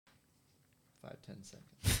10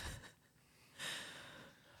 seconds.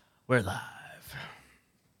 We're live.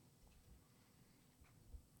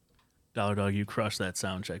 Dollar Dog, you crushed that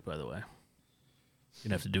sound check, by the way.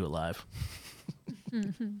 You'd have to do it live.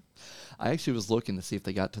 I actually was looking to see if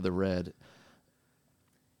they got to the red.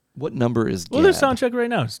 What number is Gab? Well, there's sound check right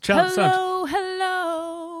now.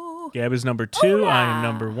 Hello. Gab is number 2. Hola. I am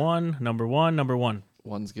number 1. Number 1.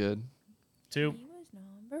 One's good. 2. He was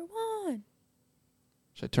number 1.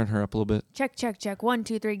 Should I turn her up a little bit? Check. 1,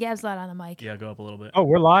 2, 3. Gab's loud on the mic. Yeah, go up a little bit. Oh,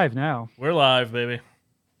 we're live now. We're live, baby.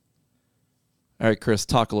 All right, Chris,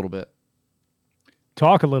 talk a little bit.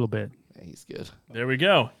 Talk a little bit. Yeah, he's good. There we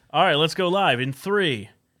go. All right, let's go live in 3,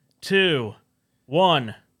 2,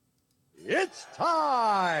 1. It's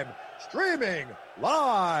time! Streaming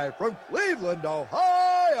live from Cleveland,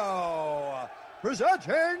 Ohio!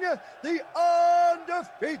 Presenting the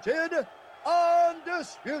undefeated,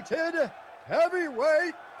 undisputed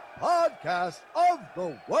heavyweight podcast of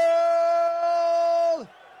the world,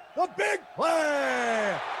 the Big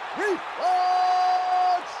Play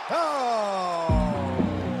Reflog Show!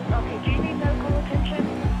 Okay, do you need medical attention?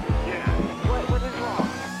 Yeah. What is wrong?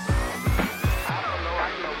 I don't know. I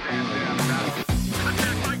know damn well.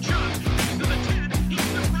 Attack by Chuck. He's to the 10. He's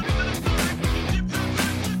still running to the 5. He dips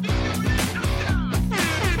outside 1. He's going in. Touchdown.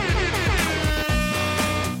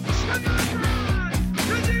 Swinging a drive.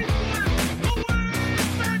 Ready, one. Away.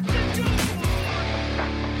 Back to goal.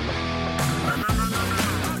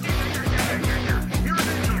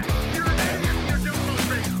 Here it is. They're doing those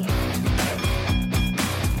baseball.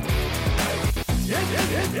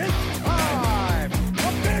 It's time!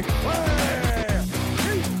 The Big Play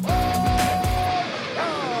Reflog Show!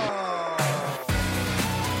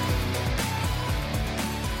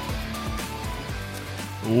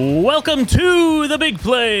 Welcome to the Big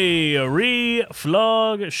Play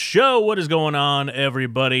Reflog Show. What is going on,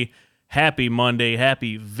 everybody? Happy Monday.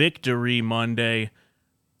 Happy Victory Monday.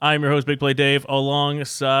 I'm your host, Big Play Dave,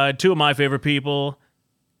 alongside two of my favorite people,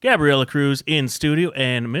 Gabriella Cruz in studio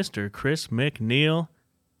and Mr. Chris McNeil.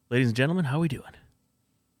 Ladies and gentlemen, how are we doing?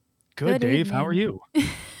 Good, Good Dave. How are evening. you?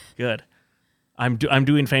 Good. I'm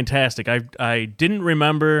doing fantastic. I didn't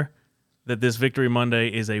remember that this Victory Monday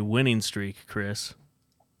is a winning streak, Chris.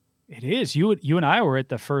 It is. You and I were at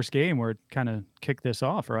the first game where it kind of kicked this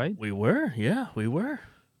off, right? We were. Yeah, we were.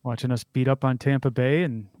 Watching us beat up on Tampa Bay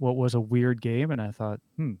and what was a weird game. And I thought,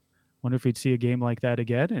 wonder if we'd see a game like that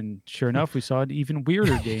again. And sure enough, we saw an even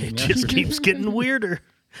weirder game. It just keeps getting weirder.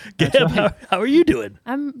 That's Gab, right. how are you doing?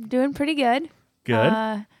 I'm doing pretty good.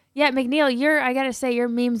 Good. Yeah, McNeil, I gotta say, your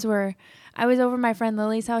memes were. I was over my friend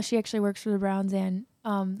Lily's house. She actually works for the Browns, and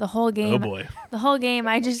the whole game. Oh boy. The whole game,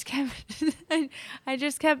 I just kept, I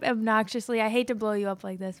just kept obnoxiously. I hate to blow you up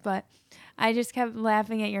like this, but I just kept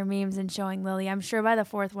laughing at your memes and showing Lily. I'm sure by the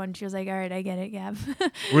fourth one, she was like, "All right, I get it, Gab."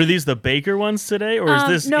 Were these the Baker ones today, or is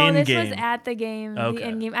this no, in-game? this was at the game, Okay. the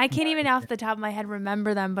in-game. I can't even off the top of my head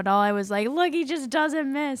remember them, but all I was like, "Look, he just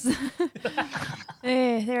doesn't miss."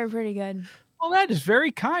 They were pretty good. Well, that is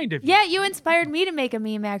very kind of you. Yeah, you inspired me to make a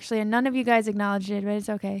meme, actually, and none of you guys acknowledged it, but it's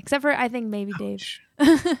okay. Except for, I think, maybe Dave.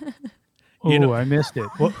 Oh, You know- I missed it.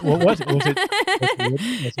 What was it? Was it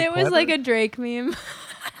It was clever? like a Drake meme.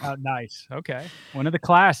 Oh, nice. Okay. One of the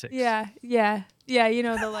classics. Yeah, you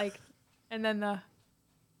know, the like, and then the...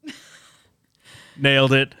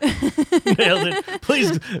 Nailed it. Nailed it.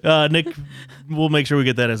 Please, Nick, we'll make sure we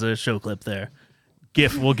get that as a show clip there.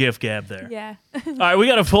 We'll GIF Gab there. Yeah. All right, we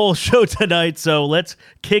got a full show tonight, so let's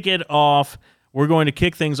kick it off. We're going to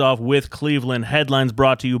kick things off with Cleveland headlines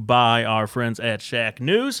brought to you by our friends at Shack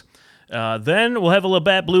News. Then we'll have a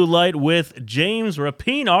Labatt Blue Light with James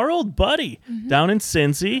Rapine, our old buddy down in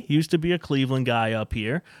Cincy. Used to be a Cleveland guy up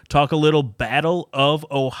here. Talk a little Battle of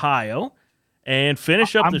Ohio and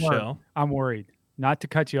finish up the show. I'm worried. Not to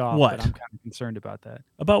cut you off, What? but I'm kind of concerned about that.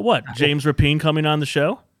 About what? James Rapine coming on the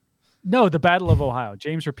show? No, the Battle of Ohio.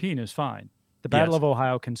 James Rapine is fine. The Battle Yes. of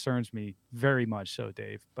Ohio concerns me very much so,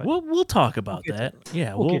 Dave. But We'll talk about get to that. it.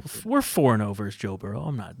 Yeah, We'll get to it. we're 4-0 versus Joe Burrow.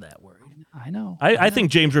 I'm not that worried. I know. I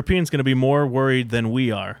think James Rapine's going to be more worried than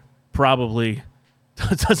we are. Probably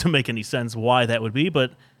doesn't make any sense why that would be,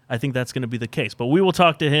 but I think that's going to be the case. But we will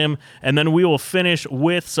talk to him, and then we will finish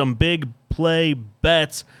with some big play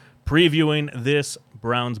bets previewing this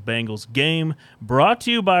Browns-Bengals game. Brought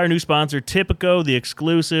to you by our new sponsor, Tipico, the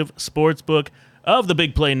exclusive sportsbook of the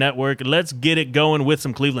Big Play Network. Let's get it going with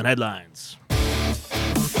some Cleveland headlines.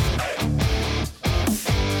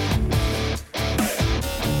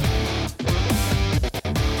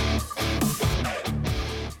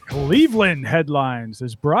 Cleveland Headlines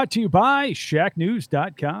is brought to you by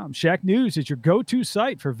ShackNews.com. Shack News is your go-to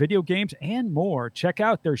site for video games and more. Check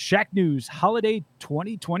out their Shack News Holiday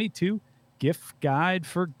 2022 gift guide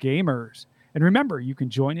for gamers. And remember, you can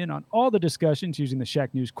join in on all the discussions using the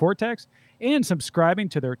Shack News Cortex and subscribing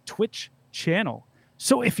to their Twitch channel.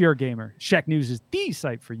 So if you're a gamer, Shack News is the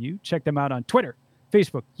site for you. Check them out on Twitter,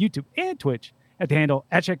 Facebook, YouTube, and Twitch at the handle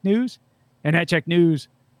 @ShackNews and at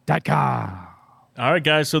ShackNews.com. All right,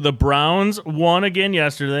 guys. So the Browns won again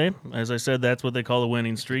yesterday. As I said, that's what they call a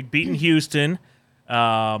winning streak. Beating Houston.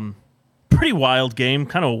 Pretty wild game.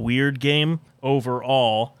 Kind of a weird game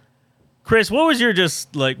overall. Chris, what was your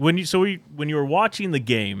just like when you were watching the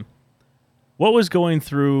game? What was going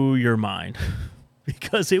through your mind?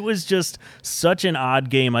 Because it was just such an odd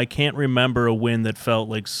game. I can't remember a win that felt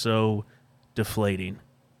like so deflating.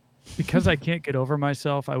 Because I can't get over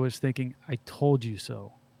myself, I was thinking, I told you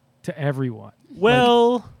so to everyone.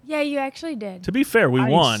 Well, Yeah, you actually did. to be fair, we I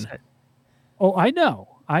won. said- I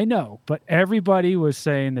know. But everybody was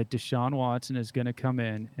saying that Deshaun Watson is going to come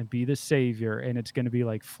in and be the savior, and it's going to be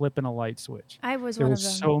like flipping a light switch. I was There one were of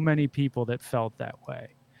them. so many people that felt that way.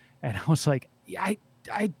 And I was like, I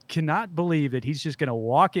cannot believe that he's just going to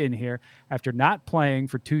walk in here after not playing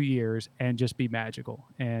for 2 years and just be magical.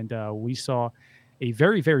 And we saw a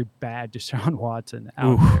very, very bad Deshaun Watson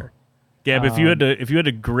out Oof. there. Gab, if you had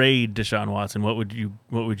to grade Deshaun Watson, what would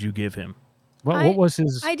you give him? What was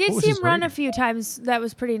his? I did what was see his him run a rating? few times. That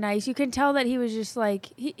was pretty nice. You can tell that he was just like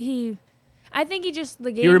he I think he just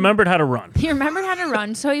the game. He remembered how to run. He remembered how to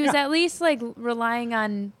run, so he was at least like relying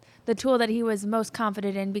on the tool that he was most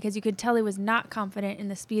confident in, because you could tell he was not confident in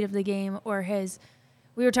the speed of the game or his.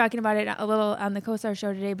 We were talking about it a little on the CoStar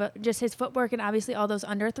show today, but just his footwork and obviously all those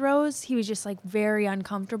underthrows, he was just like very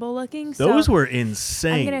uncomfortable looking. Those so were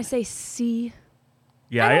insane. I'm gonna say C.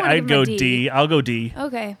 Yeah, I don't wanna I'd give him go a D. D. I'll go D.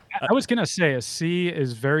 Okay, I was gonna say a C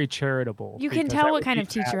is very charitable. you can because tell that what would kind be of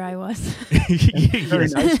teacher I was. very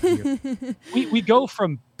Yes. nice of you. We go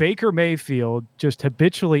from Baker Mayfield just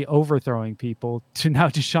habitually overthrowing people to now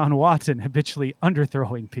Deshaun Watson habitually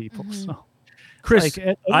underthrowing people. So, Chris, like,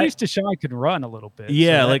 at I- least Deshaun can run a little bit.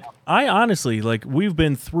 Yeah, so like I honestly, like we've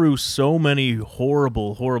been through so many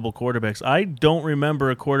horrible quarterbacks. I don't remember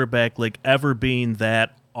a quarterback like ever being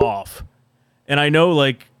that off. And I know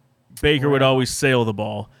like Baker would always sail the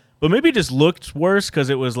ball, but maybe it just looked worse because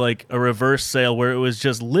it was like a reverse sail where it was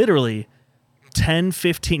just literally 10,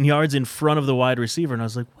 15 yards in front of the wide receiver. And I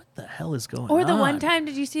was like, what the hell is going on? Or the one time,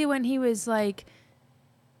 did you see when he was like,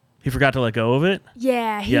 he forgot to let go of it?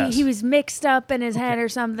 yeah, Yes. he was mixed up in his head or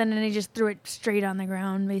something, and he just threw it straight on the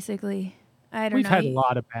ground, basically. I don't we've know. had a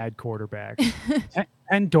lot of bad quarterbacks.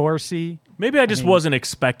 and Dorsey, Maybe I just mean- wasn't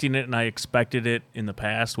expecting it, and I expected it in the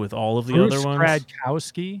past with all of the Bruce other ones.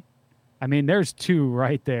 Gradkowski. I mean, there's two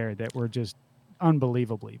right there that were just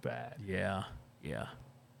unbelievably bad. Yeah.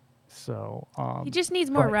 So He just needs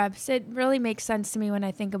more but- reps. It really makes sense to me when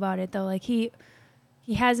I think about it, though. Like he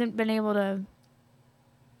hasn't been able to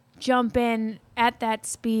jump in at that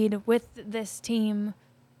speed with this team.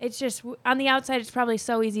 It's just on the outside, it's probably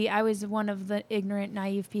so easy. I was one of the ignorant,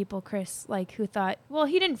 naive people, Chris, like who thought, well,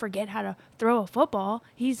 he didn't forget how to throw a football.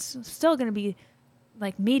 He's still going to be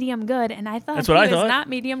like medium good, and I thought That's he what I was thought. not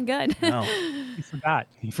medium good. No.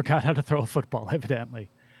 he forgot how to throw a football, evidently.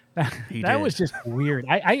 He That did. was just weird.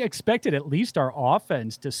 I expected at least our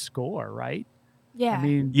offense to score, right? Yeah. I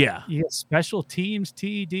mean, Yeah. you get special teams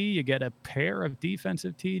TD, you get a pair of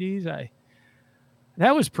defensive TDs.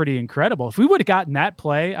 That was pretty incredible. If we would have gotten that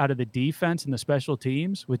play out of the defense and the special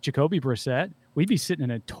teams with Jacoby Brissett, we'd be sitting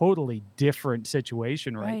in a totally different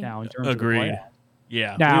situation right Right. now in terms Agreed. of the playoffs.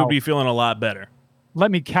 Yeah. we Now- would be feeling a lot better. Let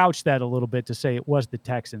me couch that a little bit to say it was the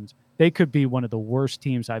Texans. They could be one of the worst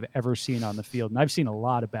teams I've ever seen on the field. And I've seen a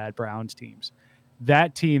lot of bad Browns teams.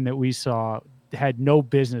 That team that we saw had no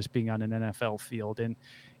business being on an NFL field. And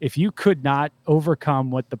if you could not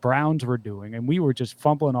overcome what the Browns were doing and we were just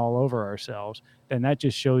fumbling all over ourselves, then that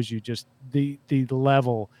just shows you just the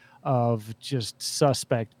level of just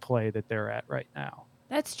suspect play that they're at right now.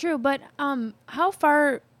 That's true, but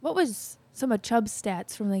what was some of Chubb's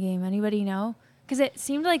stats from the game? Anybody know? Because it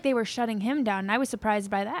seemed like they were shutting him down, and I was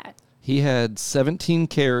surprised by that. He had 17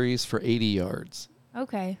 carries for 80 yards.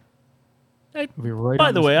 Okay. We'll be right By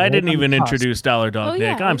on the way, I right didn't on the even cusp. introduce Dollar Dog Oh,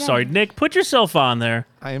 Nick. yeah, I'm okay. sorry, Nick. Put yourself on there.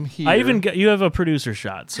 I am here. I even got you have a producer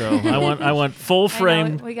shot, so I want full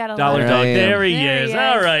frame we got a Dollar lot. Dog. There I am. There he There he is. is.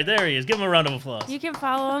 All right, there he is. Give him a round of applause. You can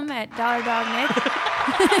follow him at Dollar Dog Nick.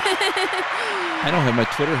 I don't have my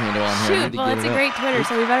Twitter handle on here. I need Shoot, to well, get it's it a up. great Twitter,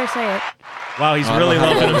 so we better say it. Wow, he's I really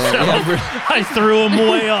don't loving have that. himself. I threw him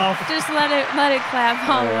way off. Just let it clap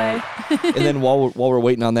all the way. And then while we're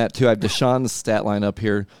waiting on that too, I have Deshaun's stat line up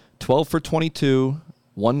here: 12 for 22,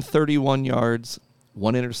 131 yards,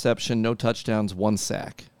 1 interception, no touchdowns, 1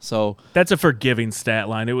 sack. So That's a forgiving stat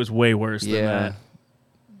line. It was way worse than yeah, that.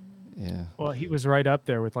 yeah. Well, he was right up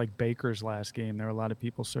there with like Baker's last game. There were a lot of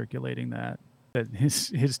people circulating that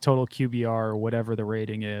his total QBR or whatever the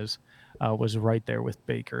rating is was right there with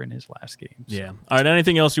Baker in his last game. So. Yeah. All right.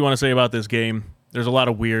 Anything else you want to say about this game? There's a lot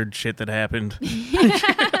of weird shit that happened.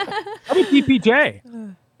 How about DPJ?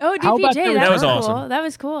 Oh, How about DPJ, the that was return? cool. Awesome. That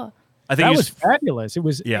was cool. I think That he was fabulous. It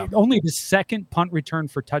was Yeah. only the second punt return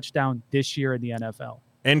for touchdown this year in the NFL.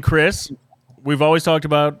 And Chris, we've always talked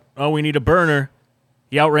about, we need a burner.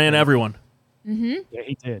 He outran everyone. Yeah,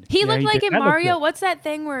 he did. He Yeah, looked like did. in That looked Mario. good. What's that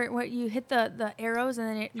thing where you hit the arrows and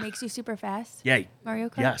then it makes you super fast? Yeah. Mario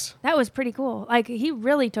Kart? Yes. That was pretty cool. Like, he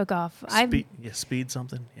really took off. Speed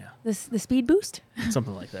something. Yeah. The speed boost?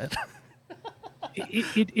 Something like that.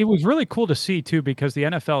 It was really cool to see too, because the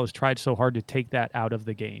NFL has tried so hard to take that out of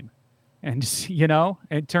the game. And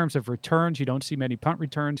in terms of returns, you don't see many punt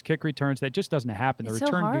returns, kick returns. That just doesn't happen. The It's so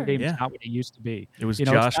return hard. game Yeah. is not what it used to be. It was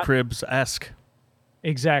It's Josh not- Cribbs-esque.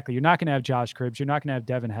 Exactly. You're not going to have Josh Cribbs. You're not going to have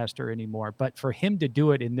Devin Hester anymore. But for him to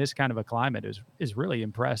do it in this kind of a climate is really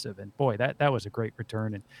impressive. And boy, that was a great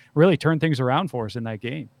return and really turned things around for us in that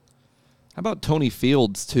game. How about Tony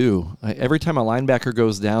Fields too? Every time a linebacker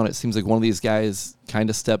goes down, it seems like one of these guys kind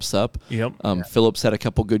of steps up. Yep. Phillips had a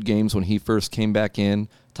couple good games when he first came back in.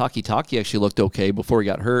 Taki actually looked okay before he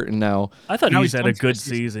got hurt, and now I thought Now he's he's had a done good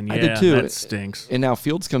some season. Yeah, I did too. That stinks. And now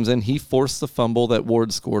Fields comes in. He forced the fumble that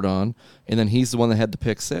Ward scored on, and then he's the one that had the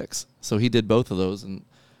pick six. So he did both of those, and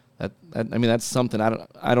that's something.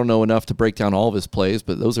 I don't know enough to break down all of his plays,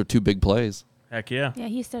 but those are 2 big plays. Heck yeah. Yeah,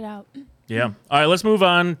 he stood out. Yeah. All right, let's move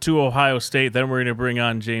on to Ohio State. Then we're going to bring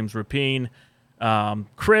on James Rapine.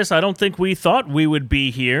 Chris, I don't think we thought we would be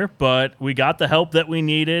here, but we got the help that we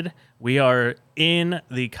needed. We are in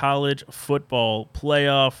the college football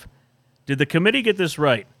playoff. Did the committee get this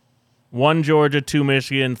right? 1 Georgia, 2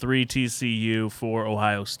 Michigan, 3 TCU, 4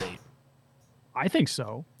 Ohio State. I think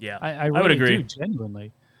so. Yeah, I would really agree. do,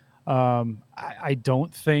 genuinely. I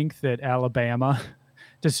don't think that Alabama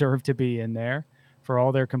deserved to be in there for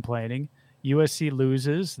all their complaining. USC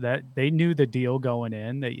loses. That they knew the deal going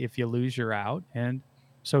in, that if you lose, you're out. And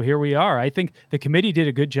so here we are. I think the committee did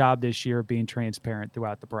a good job this year of being transparent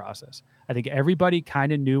throughout the process. I think everybody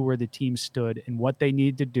kind of knew where the team stood and what they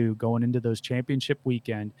needed to do going into those championship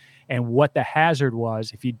weekend and what the hazard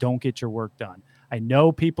was if you don't get your work done. I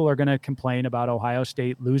know people are going to complain about Ohio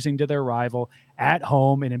State losing to their rival at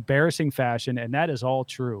home in embarrassing fashion, and that is all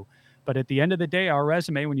true. But at the end of the day, our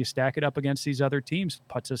resume, when you stack it up against these other teams,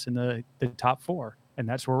 puts us in the top 4, and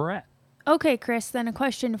that's where we're at. Okay, Chris, then a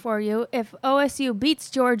question for you. If OSU beats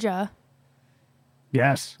Georgia,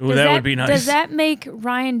 Yes. Ooh, that would be nice. Does that make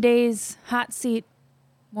Ryan Day's hot seat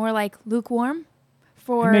more like lukewarm?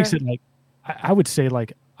 It makes it like, I would say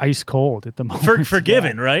like ice cold at the moment.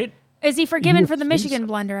 Forgiven, right? Is he forgiven You for the think Michigan so?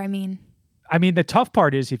 blunder? I mean, the tough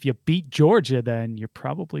part is if you beat Georgia, then you're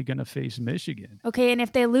probably going to face Michigan. okay, and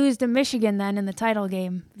if they lose to Michigan then in the title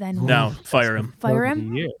game, then No, fire him. fire Third of him?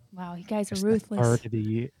 the year. Wow, you guys are It's ruthless. Third of the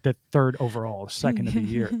year, the third overall, second of the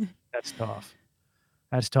year. That's tough.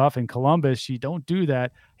 That's tough. In Columbus, you don't do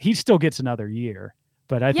that. He still gets another year.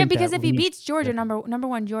 But I Yeah, think because that if he leaves- beats Georgia, number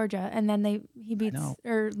 1 Georgia, and then he beats know.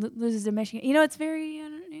 or loses to Michigan, it's very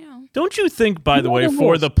Don't you think, by the know way, the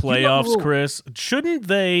for rules. the You know the playoffs, rules. Chris, shouldn't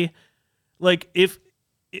they, like, if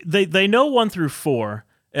they know 1 through 4,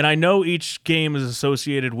 and I know each game is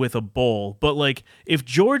associated with a bowl, but like, if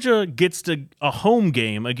Georgia gets to a home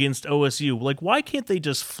game against OSU, like, why can't they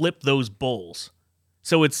just flip those bowls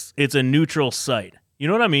so it's a neutral site? You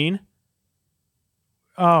know what I mean?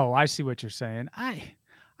 Oh, I see what you're saying.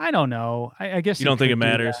 I don't know. I guess You don't think could it do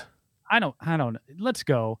matters? that. I don't. Let's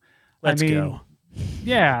go. Let's I mean, go.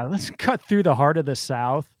 Yeah, let's cut through the heart of the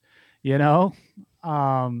South. I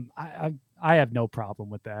have no problem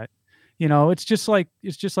with that. It's just like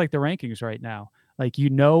the rankings right now. Like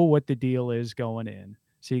what the deal is going in,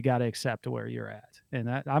 so you got to accept where you're at, and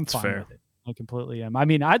I'm fine fair. with it. I completely am.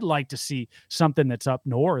 I'd like to see something that's up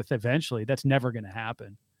north eventually. That's never going to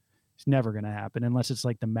happen. It's never going to happen unless it's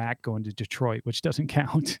like the MAC going to Detroit, which doesn't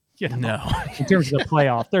count. You know, No. in terms of the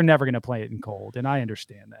playoff, they're never going to play it in cold, and I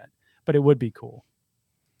understand that, but it would be cool.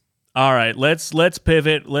 All right, let's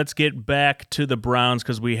pivot. Let's get back to the Browns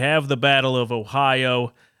because we have the Battle of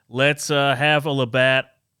Ohio. Let's have a Labatt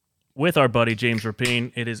with our buddy James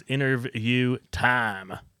Rapine. It is interview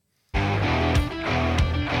time.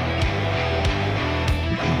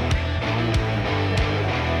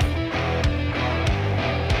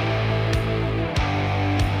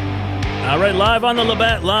 All right, live on the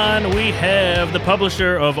Labatt line, we have the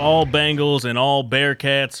publisher of all Bengals and all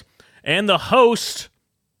Bearcats and the host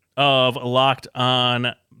of Locked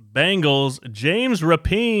On Bengals, James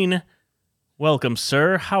Rapine. Welcome,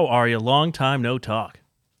 sir. How are you? Long time no talk.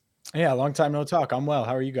 Yeah, long time no talk. I'm well.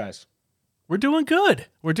 How are you guys? We're doing good.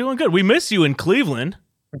 We miss you in Cleveland.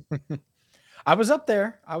 I was up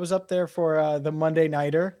there. For the Monday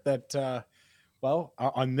Nighter that,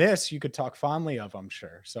 on this you could talk fondly of, I'm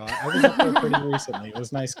sure. So I was up there pretty recently. It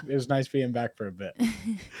was nice. It was nice being back for a bit.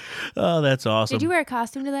 Oh, that's awesome. Did you wear a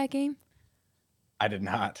costume to that game? I did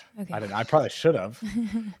not. Okay. I didn't. I probably should have.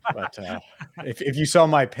 But if you saw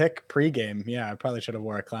my pick pregame, yeah, I probably should have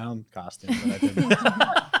wore a clown costume, but I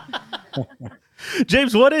didn't.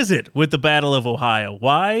 James, what is it with the Battle of Ohio?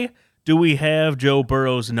 Why do we have Joe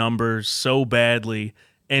Burrow's numbers so badly?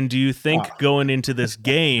 And do you think going into this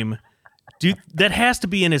game, that has to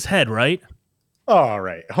be in his head, right? All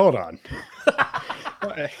right, hold on.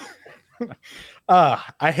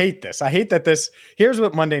 I hate this. I hate that here's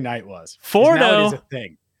what Monday night was. 4-0. Now it is a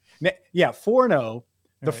thing. Yeah, 4-0.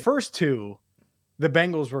 The Right. first two, the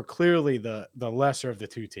Bengals were clearly the lesser of the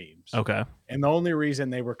two teams. Okay. And the only reason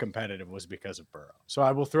they were competitive was because of Burrow. So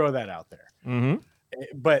I will throw that out there. Mm-hmm.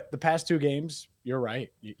 But the past two games, you're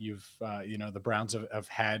right. You've the Browns have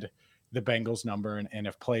had the Bengals number and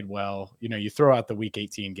have played well. You know, you throw out the Week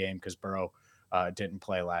 18 game because Burrow didn't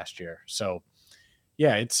play last year. So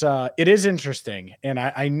yeah, it is interesting. And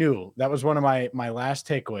I knew that was one of my last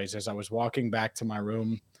takeaways as I was walking back to my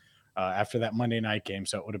room after that Monday night game.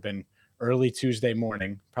 So it would have been early Tuesday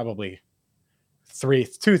morning, probably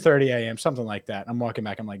 2:30 a.m., something like that. I'm walking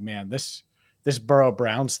back. I'm like, man, this Burrow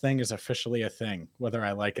Browns thing is officially a thing, whether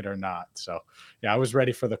I like it or not. So yeah, I was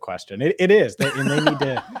ready for the question. It is. They need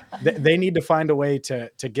to they need to find a way to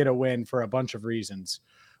get a win for a bunch of reasons.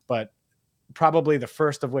 But probably the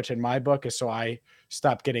first of which in my book is so I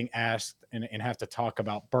stop getting asked and have to talk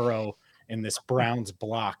about Burrow in this Browns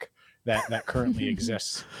block that currently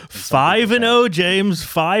exists. 5-0, James.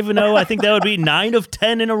 5-0. I think that would be 9 of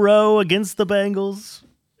 10 in a row against the Bengals.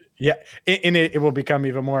 Yeah, and it will become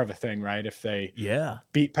even more of a thing, right? If they Yeah.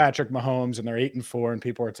 beat Patrick Mahomes and they're 8-4 and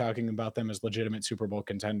people are talking about them as legitimate Super Bowl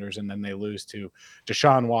contenders, and then they lose to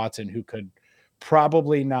Deshaun Watson, who could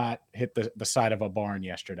probably not hit the side of a barn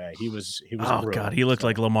yesterday. He was Oh brutal. God, he looked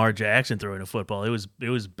like Lamar Jackson throwing a football. It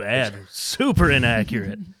was bad, super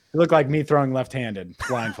inaccurate. He looked like me throwing left-handed,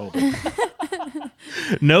 blindfolded.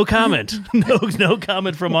 No comment. No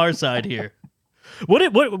comment from our side here. What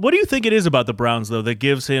do you think it is about the Browns though that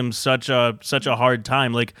gives him such a hard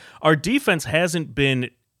time? Like our defense hasn't been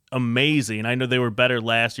amazing. I know they were better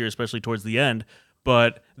last year, especially towards the end,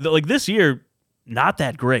 but like this year, not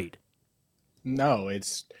that great. No, it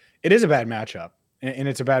is a bad matchup, and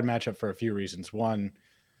it's a bad matchup for a few reasons. One,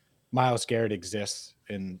 Myles Garrett exists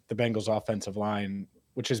in the Bengals offensive line,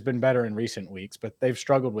 which has been better in recent weeks, but they've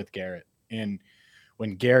struggled with Garrett. And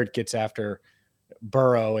when Garrett gets after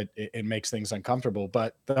Burrow, it makes things uncomfortable.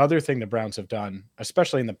 But the other thing the Browns have done,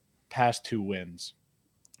 especially in the past two wins,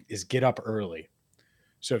 is get up early.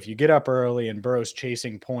 So if you get up early and Burrow's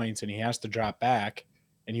chasing points and he has to drop back,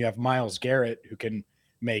 and you have Myles Garrett who can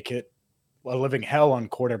make it a living hell on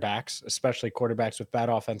quarterbacks, especially quarterbacks with bad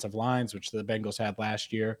offensive lines, which the Bengals had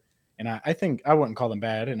last year. And I think I wouldn't call them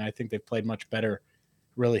bad, and I think they've played much better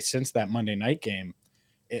really since that Monday night game.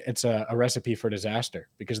 It's a recipe for disaster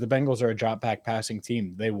because the Bengals are a drop back passing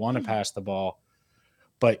team. They want to pass the ball,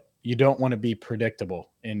 but you don't want to be predictable,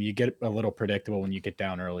 and you get a little predictable when you get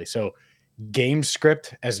down early. So game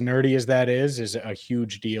script, as nerdy as that is a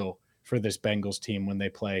huge deal for this Bengals team when they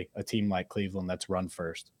play a team like Cleveland that's run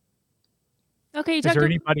first. Okay, you Is talked there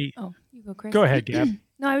about- anybody? Oh, you go, Chris. Go ahead, Gab.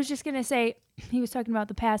 No, I was just going to say, he was talking about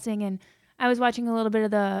the passing, and I was watching a little bit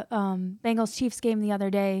of the Bengals-Chiefs game the other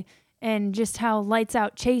day, and just how lights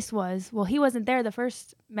out Chase was. Well, he wasn't there the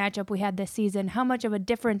first matchup we had this season. How much of a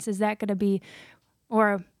difference is that going to be,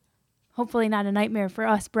 or hopefully not a nightmare for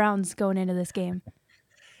us Browns going into this game?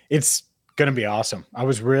 It's going to be awesome. I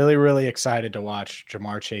was really, really excited to watch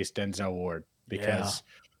Jamar Chase, Denzel Ward, because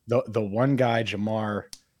the one guy Jamar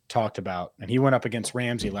talked about. And he went up against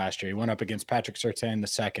Ramsey last year. He went up against Patrick Surtain the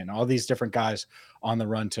second. All these different guys on the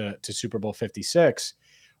run to Super Bowl 56,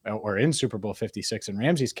 or in Super Bowl 56 in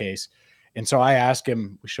Ramsey's case. And so I asked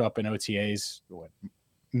him, we show up in OTAs,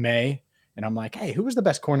 May, and I'm like, hey, who was the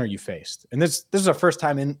best corner you faced? And this is our first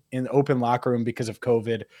time in open locker room because of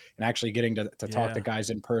COVID and actually getting to talk to guys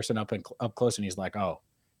in person up close. And he's like, oh,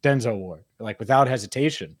 Denzel Ward, like without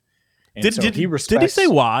hesitation. And Did he say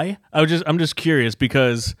why? I'm just curious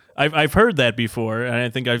because I've heard that before, and I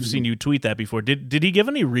think I've seen you tweet that before. Did he give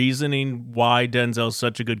any reasoning why Denzel's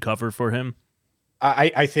such a good cover for him?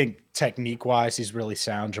 I think technique wise, he's really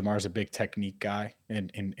sound. Jamar's a big technique guy,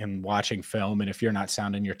 and in watching film, and if you're not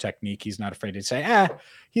sound in your technique, he's not afraid to say,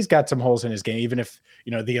 he's got some holes in his game. Even if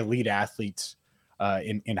the elite athletes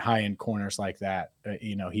in high end corners like that,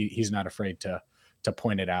 he's not afraid to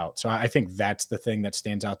point it out. So I think that's the thing that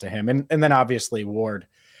stands out to him. And then obviously Ward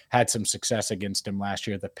had some success against him last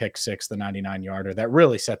year, the pick six, the 99-yarder that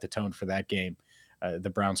really set the tone for that game.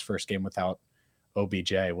 The Browns' first game without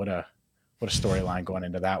OBJ. What a storyline going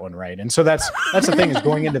into that one, right? And so that's the thing, is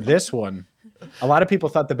going into this one, a lot of people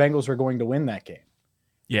thought the Bengals were going to win that game.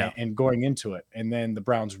 Yeah. And going into it. And then the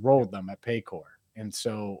Browns rolled them at Paycor. And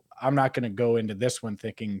so I'm not going to go into this one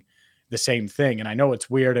thinking the same thing. And I know it's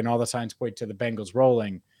weird and all the signs point to the Bengals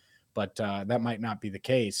rolling, but that might not be the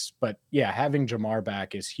case. But yeah, having Jamar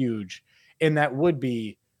back is huge. And that would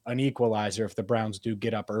be an equalizer if the Browns do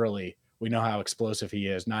get up early. We know how explosive he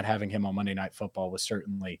is. Not having him on Monday Night Football was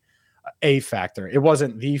certainly a factor. It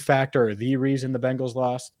wasn't the factor or the reason the Bengals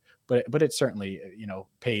lost, but it certainly,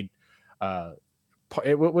 paid.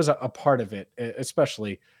 It was a part of it,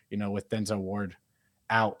 especially, with Denzel Ward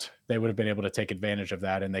out. They would have been able to take advantage of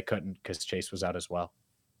that, and they couldn't because Chase was out as well.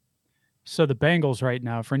 So the Bengals right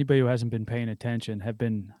now, for anybody who hasn't been paying attention, have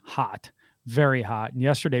been hot, very hot. And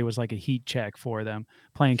yesterday was like a heat check for them,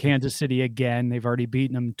 playing Kansas City again. They've already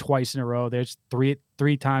beaten them twice in a row. There's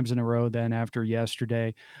three times in a row then after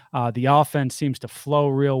yesterday. The offense seems to flow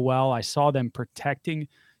real well. I saw them protecting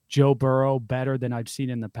Joe Burrow better than I've seen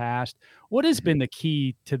in the past. What has been the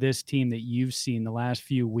key to this team that you've seen the last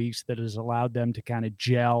few weeks that has allowed them to kind of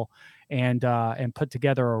gel and put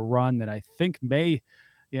together a run that I think may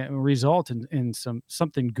result in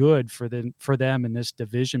something good for them in this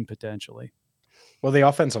division potentially? Well, the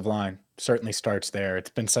offensive line certainly starts there. It's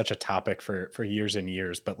been such a topic for years and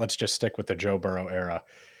years, but let's just stick with the Joe Burrow era.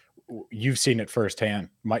 You've seen it firsthand.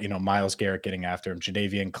 Myles Garrett getting after him,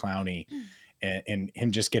 Jadeveon Clowney, and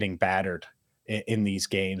him just getting battered in these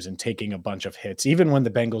games and taking a bunch of hits, even when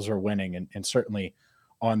the Bengals were winning. And certainly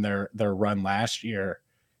on their run last year,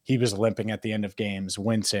 he was limping at the end of games,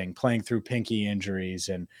 wincing, playing through pinky injuries.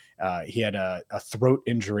 And he had a throat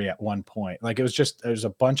injury at one point. Like there was a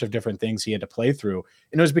bunch of different things he had to play through.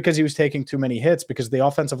 And it was because he was taking too many hits because the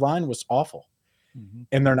offensive line was awful. Mm-hmm.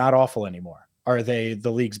 And they're not awful anymore. Are they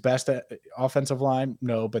the league's best offensive line?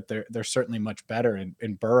 No, but they're certainly much better.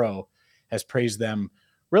 And Burrow has praised them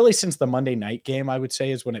really since the Monday night game, I would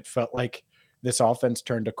say, is when it felt like this offense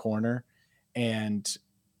turned a corner. And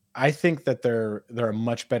I think that they're a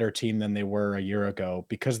much better team than they were a year ago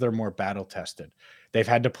because they're more battle tested. They've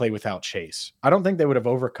had to play without Chase. I don't think they would have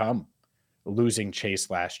overcome losing Chase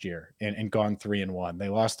last year and gone 3-1. They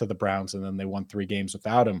lost to the Browns and then they won 3 games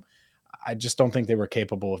without him. I just don't think they were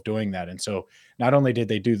capable of doing that. And so not only did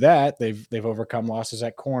they do that, they've overcome losses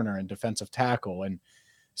at corner and defensive tackle. And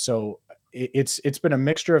so it's been a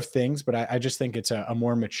mixture of things, but I just think it's a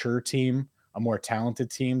more mature team, a more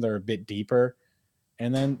talented team. They're a bit deeper.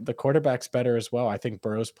 And then the quarterback's better as well. I think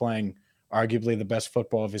Burrow's playing arguably the best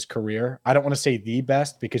football of his career. I don't want to say the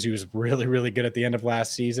best because he was really, really good at the end of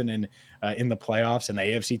last season and in the playoffs and the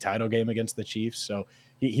AFC title game against the Chiefs. So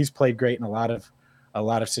he's played great in a lot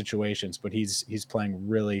of situations, but he's playing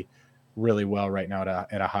really, really well right now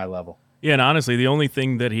at a high level. Yeah, and honestly, the only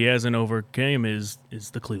thing that he hasn't overcame is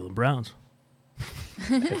the Cleveland Browns.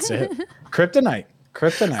 That's it. Kryptonite.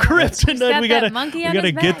 We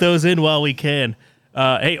gotta get those in while we can.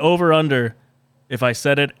 Hey, over under. If I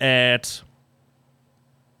set it at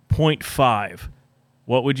 0.5,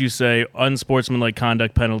 what would you say unsportsmanlike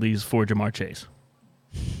conduct penalties for Jamar Chase?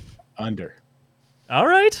 Under. All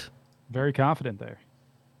right. Very confident there.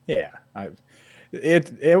 Yeah.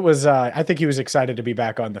 It was. I think he was excited to be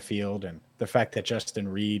back on the field, and the fact that Justin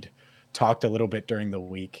Reed talked a little bit during the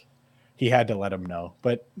week, he had to let him know.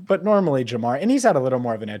 But normally Jamar, and he's had a little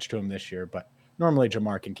more of an edge to him this year, but normally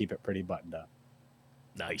Jamar can keep it pretty buttoned up.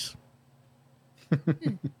 Nice.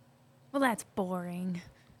 Well, that's boring.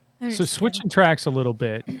 So switching tracks a little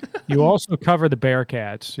bit, you also cover the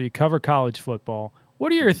Bearcats, so you cover college football.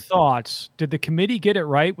 What are your thoughts? Did the committee get it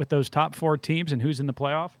right with those top 4 teams and who's in the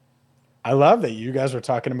playoff? I love that you guys were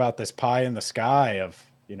talking about this pie in the sky of,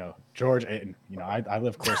 Georgia. And, I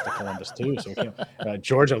live close to Columbus too. So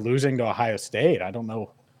Georgia losing to Ohio State. I don't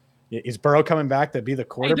know. Is Burrow coming back to be the Hey,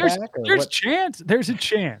 quarterback? there's what? chance. There's a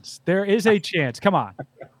chance. There is a chance. Come on.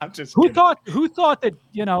 I'm just Who kidding. thought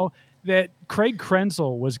that, that Craig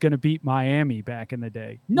Krenzel was going to beat Miami back in the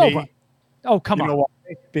day? Nobody. Me? Oh, come You on. know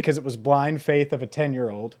why? Because it was blind faith of a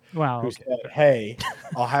 10-year-old Wow. who Okay. said, hey,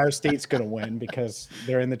 Ohio State's going to win because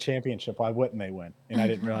they're in the championship. Why wouldn't they win? And I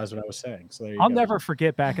didn't realize what I was saying. So there you I'll go. never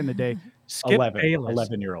forget back in the day. Skip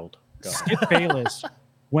 11-year-old. Go. Skip Bayless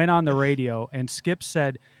went on the radio, and Skip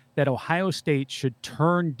said that Ohio State should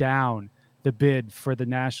turn down the bid for the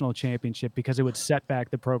national championship because it would set back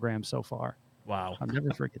the program so far. Wow. I'll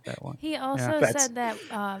never forget that one. He also That's- said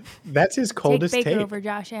that That's his take coldest Baker take. over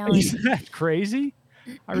Josh Allen. Isn't that crazy?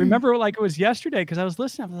 I remember like it was yesterday because I was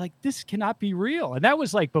listening. I was like, this cannot be real. And that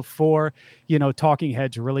was like before, talking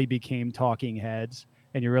heads really became talking heads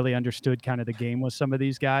and you really understood kind of the game with some of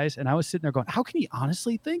these guys. And I was sitting there going, how can he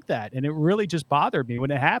honestly think that? And it really just bothered me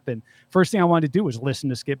when it happened. First thing I wanted to do was listen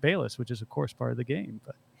to Skip Bayless, which is of course part of the game.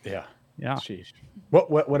 But Yeah. yeah. Sheesh.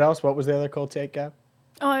 What else? What was the other cold take, Gab?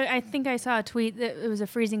 Oh, I think I saw a tweet that it was a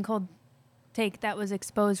freezing cold take that was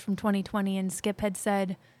exposed from 2020, and Skip had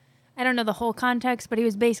said, I don't know the whole context, but he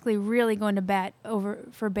was basically really going to bat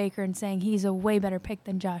for Baker and saying he's a way better pick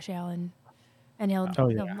than Josh Allen, and he'll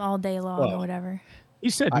all day long or whatever. He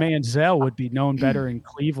said Manziel would be known better in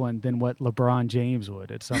Cleveland than what LeBron James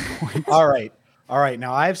would at some point. All right.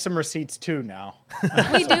 Now I have some receipts too now.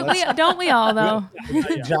 We do, don't we all though?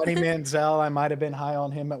 Johnny Manziel, I might have been high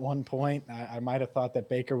on him at one point. I might have thought that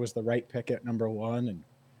Baker was the right pick at number 1 and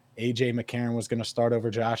AJ McCarron was going to start over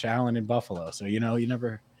Josh Allen in Buffalo. So, you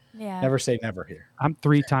never say never here. I'm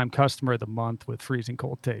 3-time customer of the month with freezing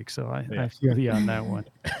cold takes, so I feel you on that one.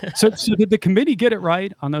 So did the committee get it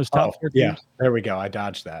right on those top 4 teams? Yeah, there we go. I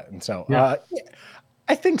dodged that. And so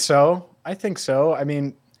I think so. I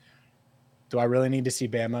mean, do I really need to see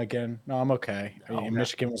Bama again? No, I'm okay.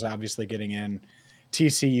 Michigan was obviously getting in.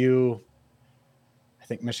 TCU, I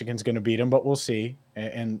think Michigan's going to beat them, but we'll see.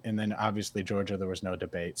 And then obviously Georgia, there was no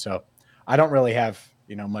debate. So I don't really have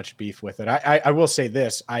much beef with it. I will say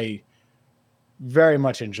this: I very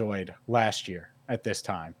much enjoyed last year at this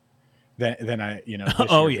time. Than I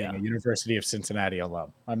this year being a University of Cincinnati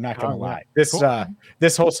alum. I'm not going to lie. This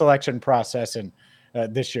this whole selection process and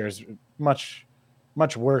this year is much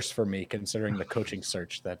worse for me considering the coaching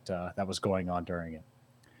search that was going on during it.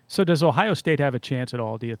 So does Ohio State have a chance at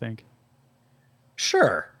all, do you think?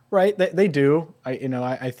 Sure. Right. They do.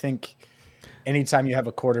 I think anytime you have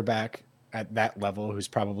a quarterback at that level who's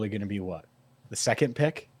probably going to be the second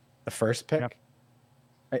pick, the first pick,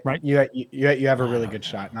 right? You have a really good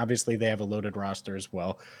shot. And obviously they have a loaded roster as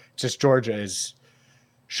well. Just Georgia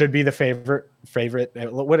should be the favorite.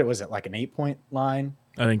 What was it, like an 8-point line?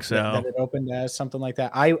 I think so. That it opened as something like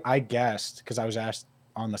that. I guessed because I was asked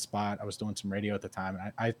on the spot. I was doing some radio at the time,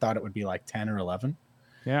 and I thought it would be like 10 or 11.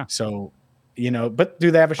 Yeah. So, but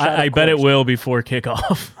do they have a shot? I bet it will before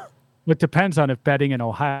kickoff. It depends on if betting in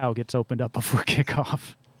Ohio gets opened up before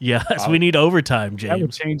kickoff. Yes, we need overtime, James. That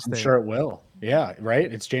would change I'm things. sure it will. Yeah,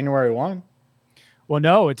 right. It's January 1. Well,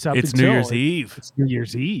 no, it's up It's until New Year's Eve. It's New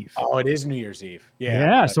Year's Eve. Oh, it is New Year's Eve.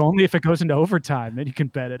 Yeah. So only if it goes into overtime, then you can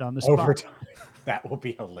bet it on the spot. Overtime. That will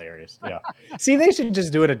be hilarious. Yeah. See, they should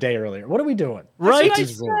just do it a day earlier. What are we doing? Right.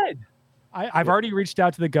 That's what I said. I've already reached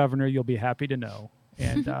out to the governor. You'll be happy to know,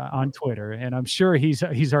 and on Twitter, and I'm sure he's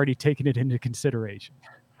already taken it into consideration.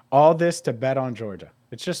 All this to bet on Georgia.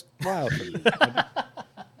 It's just wild for me.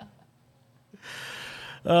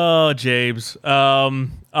 Oh, James. All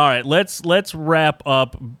right, let's wrap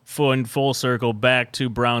up in full circle back to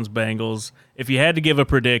Browns Bengals. If you had to give a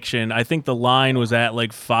prediction, I think the line was at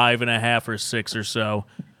like 5.5 or 6 or so.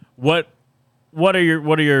 What are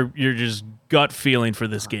your just gut feeling for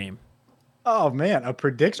this game? Oh man, a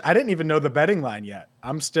prediction. I didn't even know the betting line yet.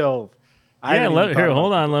 I'm still.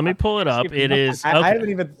 Hold on. Let me pull it up. It is. I haven't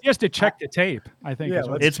even. He has to check the tape, I think. Yeah, is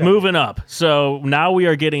what let's It's check. moving up. So now we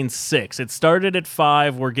are getting 6. It started at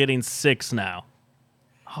 5. We're getting 6 now.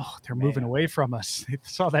 Oh, they're moving away from us. They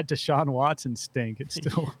saw that Deshaun Watson stink. It's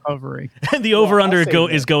still hovering. And the over-under I'll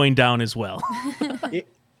say is going down as well.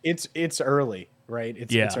 It's early, right?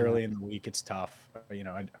 It's early in the week. It's tough.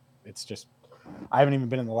 It's just. I haven't even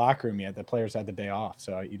been in the locker room yet. The players had the day off,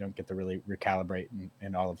 so you don't get to really recalibrate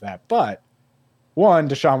and all of that. But one,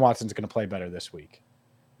 Deshaun Watson's going to play better this week.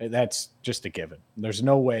 That's just a given. There's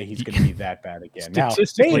no way he's going to be that bad again.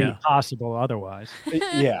 Statistically Now, impossible otherwise.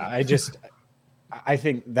 yeah, I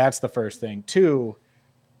think that's the first thing. Two,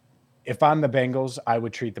 if I'm the Bengals, I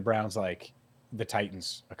would treat the Browns like the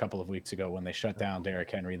Titans a couple of weeks ago when they shut down Derrick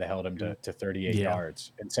Henry. They held him to 38 Yeah.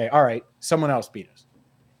 yards and say, all right, someone else beat us.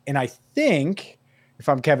 And I think if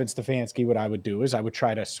I'm Kevin Stefanski, what I would do is I would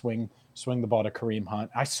try to swing the ball to Kareem Hunt.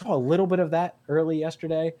 I saw a little bit of that early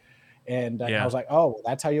yesterday. And I was like, oh, well,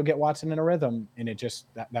 that's how you'll get Watson in a rhythm. And it just,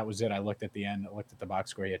 that was it. I looked at the end, I looked at the box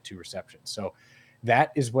score. He had 2 receptions. So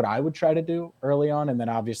that is what I would try to do early on. And then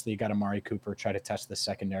obviously you got Amari Cooper, try to test the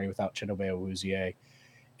secondary without Chidobe Awuzie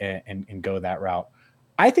and go that route.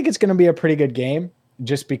 I think it's going to be a pretty good game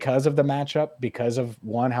just because of the matchup, because of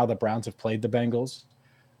how the Browns have played the Bengals.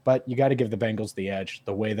 But you got to give the Bengals the edge,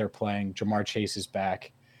 the way they're playing. Jamar Chase is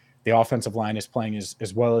back. The offensive line is playing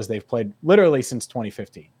as well as they've played literally since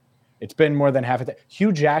 2015. It's been more than half of that.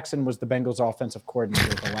 Hugh Jackson was the Bengals offensive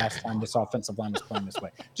coordinator the last time this offensive line was playing this way.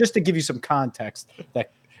 Just to give you some context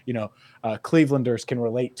that, Clevelanders can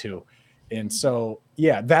relate to. And so,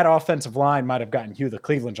 yeah, that offensive line might have gotten Hugh the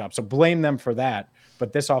Cleveland job. So blame them for that.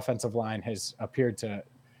 But this offensive line has appeared to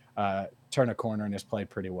turn a corner and has played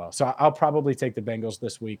pretty well. So I'll probably take the Bengals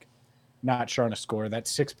this week. Not sure on a score. That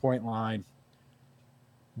 6-point line,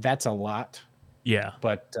 that's a lot. Yeah.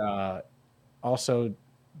 But also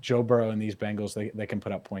Joe Burrow and these Bengals, they can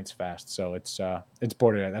put up points fast. So it's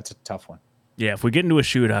borderline. That's a tough one. Yeah, if we get into a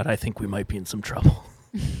shootout, I think we might be in some trouble.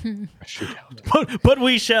 A shootout. But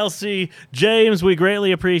we shall see. James, we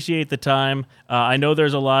greatly appreciate the time. I know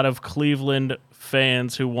there's a lot of Cleveland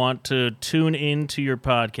fans who want to tune into your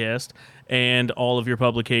podcast and all of your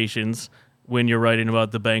publications when you're writing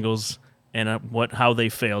about the Bengals and how they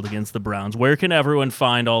failed against the Browns. Where can everyone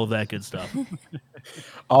find all of that good stuff?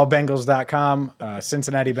 Allbengals.com,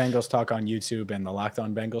 Cincinnati Bengals Talk on YouTube, and the Locked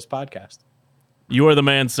On Bengals podcast. You are the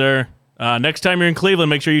man, sir. Next time you're in Cleveland,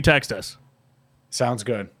 make sure you text us. Sounds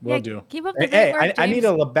good. Will do. Keep up the Hey, good work, I need James.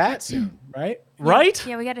 a Labatt soon, right? Right?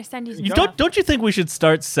 Yeah, we got to send you some You stuff. don't you think we should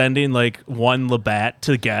start sending like one Labatt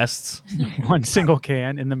to guests? One single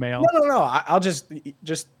can in the mail. No. I'll just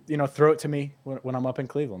throw it to me when I'm up in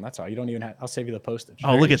Cleveland. That's all. You don't even have. I'll save you the postage.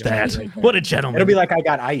 Oh, look at that! What a gentleman! It'll be like I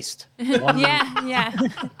got iced. Yeah,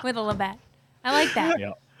 with a Labatt. I like that.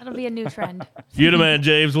 Yep. That'll be a new trend. You the man,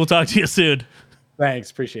 James. We'll talk to you soon.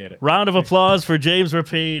 Thanks, appreciate it. Round of applause for James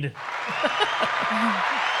Rapide.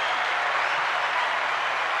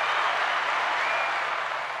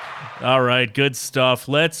 All right, good stuff.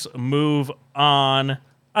 Let's move on.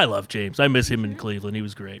 I love James. I miss him in Cleveland. He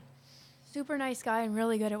was great. Super nice guy and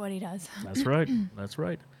really good at what he does. That's right. That's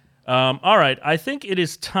right. All right, I think it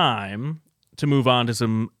is time to move on to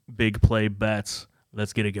some big play bets.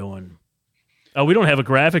 Let's get it going. Oh, we don't have a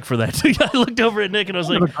graphic for that. I looked over at Nick and I was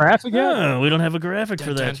like, a graphic yet? "Oh, we don't have a graphic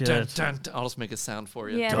for that yet." I'll just make a sound for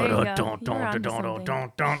you. Yeah, there you go. You're onto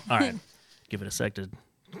something. All right, give it a sec to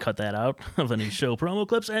cut that out of any show promo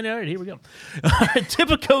clips. And all right, here we go.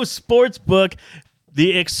 Tipico Sportsbook,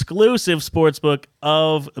 the exclusive sportsbook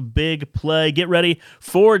of Big Play. Get ready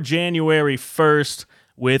for January 1st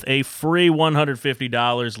with a free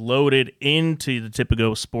 $150 loaded into the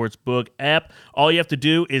Tipico Sportsbook app. All you have to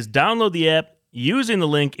do is download the app using the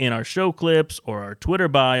link in our show clips or our Twitter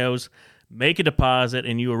bios. Make a deposit,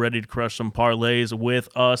 and you are ready to crush some parlays with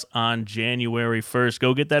us on January 1st.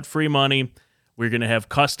 Go get that free money. We're going to have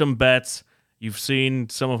custom bets. You've seen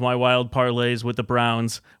some of my wild parlays with the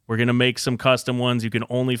Browns. We're going to make some custom ones you can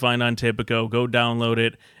only find on Tipico. Go download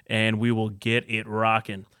it, and we will get it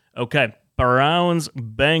rocking. Okay, Browns,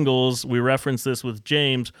 Bengals. We referenced this with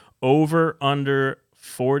James. Over, under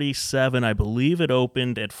 47. I believe it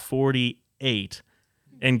opened at 48.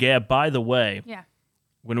 And Gab, by the way, Yeah.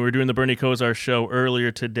 when we were doing the Bernie Kosar show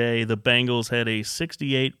earlier today, the Bengals had a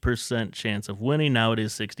 68% chance of winning. Now it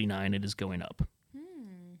is 69. It is going up.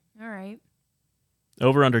 All right.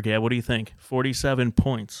 Over under, Gab, what do you think? 47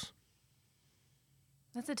 points.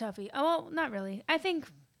 That's a toughie. Oh, well, not really. I think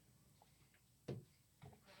it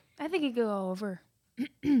could go over.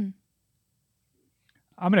 I'm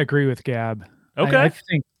going to agree with Gab. Okay.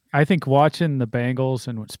 I think watching the Bengals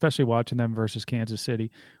and especially watching them versus Kansas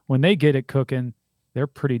City, when they get it cooking, they're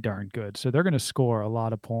pretty darn good. So they're going to score a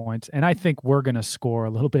lot of points. And I think we're going to score a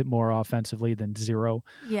little bit more offensively than 0.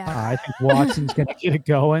 Yeah. I think Watson's going to get it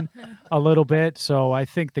going a little bit. So I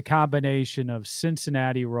think the combination of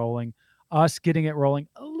Cincinnati rolling, us getting it rolling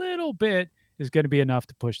a little bit is going to be enough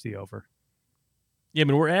to push the over. Yeah, I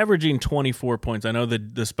mean, we're averaging 24 points. I know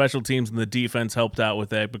the special teams and the defense helped out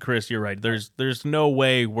with that, but Chris, you're right. There's no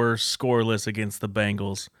way we're scoreless against the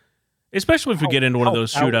Bengals, especially if we get into one of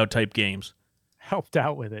those shootout type games. Helped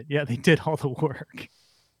out with it. Yeah, they did all the work.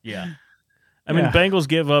 Yeah. I mean, the Bengals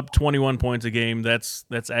give up 21 points a game. That's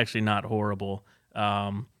actually not horrible.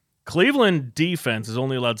 Cleveland defense has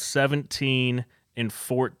only allowed 17 and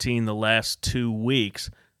 14 the last 2 weeks.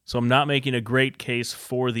 So I'm not making a great case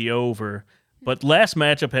for the over. But last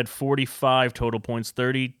matchup had 45 total points,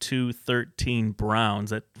 32-13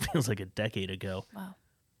 Browns. That feels like a decade ago. Wow.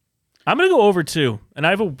 I'm going to go over 2. And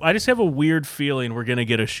I just have a weird feeling we're going to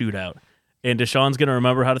get a shootout. And Deshaun's going to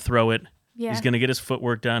remember how to throw it. Yeah. He's going to get his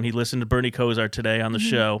footwork done. He listened to Bernie Kosar today on the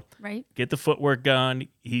show. Right. Get the footwork done.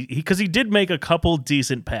 Because he did make a couple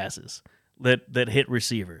decent passes that hit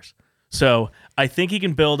receivers. So I think he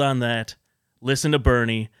can build on that, listen to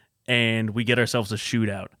Bernie, and we get ourselves a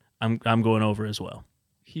shootout. I'm going over as well.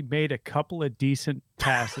 He made a couple of decent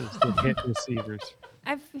passes that hit receivers.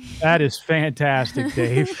 That is fantastic,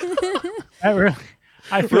 Dave.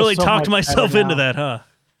 I feel really so talked much myself better into now. that, huh?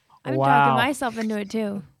 I'm Wow. talking myself into it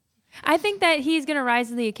too. I think that he's going to rise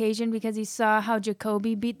to the occasion because he saw how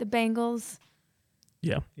Jacoby beat the Bengals.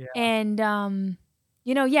 Yeah. And,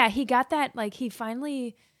 he got that, he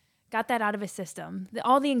finally got that out of his system.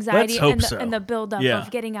 All the anxiety hope and so. the buildup Yeah. of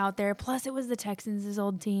getting out there. Plus, it was the Texans, his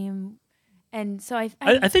old team. And so I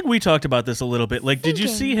think we talked about this a little bit. Did you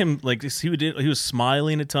see Thinking. him? He was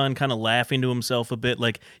smiling a ton, kind of laughing to himself a bit.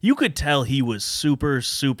 You could tell he was super,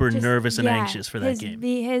 super just- nervous and yeah, anxious for that his game.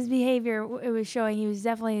 His behavior, it was showing he was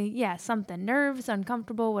definitely, something. Nerves,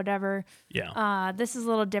 uncomfortable, whatever. Yeah. This is a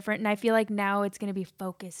little different. And I feel like now it's going to be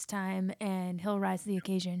focus time and he'll rise to the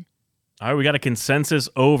occasion. All right, we got a consensus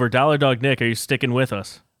over. Dollar Dog Nick, are you sticking with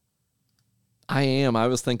us? I am. I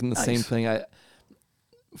was thinking the same thing.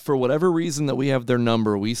 For whatever reason that we have their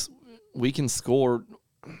number, we can score.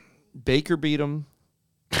 Baker beat them.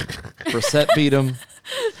 Brissett beat them.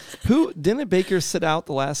 Who didn't Baker sit out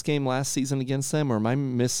the last game last season against them, or am I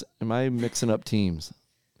mixing up teams?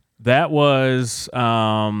 That was,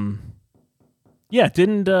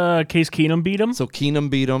 didn't Case Keenum beat him? So Keenum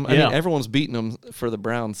beat them. I Yeah. mean, everyone's beating them for the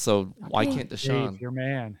Browns. So why can't Deshaun? Dave, your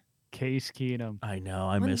man, Case Keenum. I know,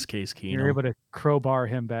 I miss Case You're Keenum. able to crowbar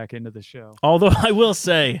him back into the show. Although I will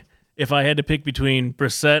say, if I had to pick between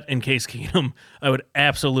Brissett and Case Keenum, I would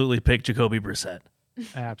absolutely pick Jacoby Brissett.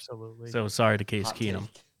 Absolutely. So sorry to Case Keenum.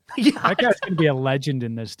 That guy's going to be a legend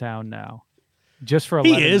in this town now. Just for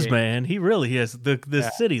 11 He is, games. man. He really is.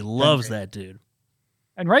 The city loves that dude.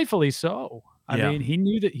 And rightfully so. I Yeah. mean, he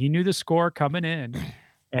knew the score coming in,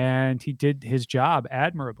 and he did his job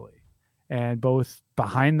admirably. And both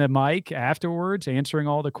behind the mic afterwards, answering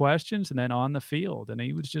all the questions, and then on the field. And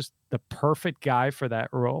he was just the perfect guy for that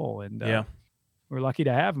role. And we're lucky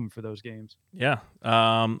to have him for those games. Yeah.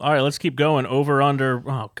 All right, let's keep going. Over under.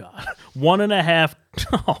 Oh God, 1.5.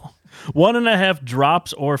 1.5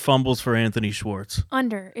 drops or fumbles for Anthony Schwartz.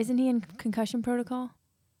 Under. Isn't he in concussion protocol?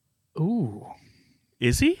 Ooh.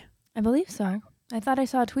 Is he? I believe so. I thought I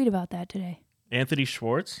saw a tweet about that today. Anthony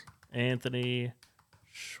Schwartz.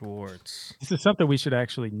 This is something we should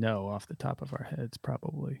actually know off the top of our heads,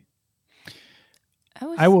 probably.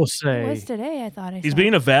 I will It say was today. I thought I He's saw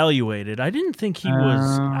being it. evaluated. I didn't think he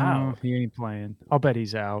was out. He ain't playing. I'll bet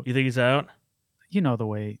he's out. You think he's out? You know the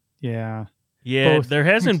way. Yeah. Yeah, Both there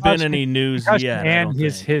hasn't been concussion- any news concussion yet. and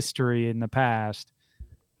his history in the past.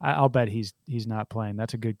 I'll bet he's not playing.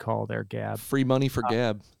 That's a good call there, Gab. Free money for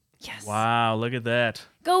Gab. Yes. Wow, look at that.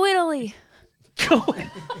 Go Italy.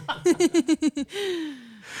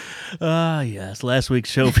 Yes. Last week's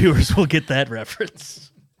show viewers will get that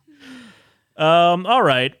reference. All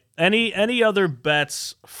right. Any other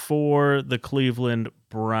bets for the Cleveland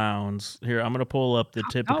Browns? Here, I'm going to pull up the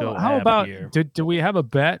typical How app about here. do we have a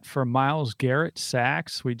bet for Myles Garrett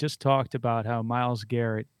sacks? We just talked about how Myles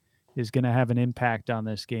Garrett is going to have an impact on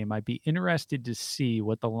this game. I'd be interested to see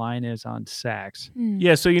what the line is on sacks.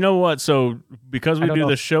 Yeah, so you know what? So because we I don't do know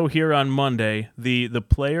the if- show here on Monday, the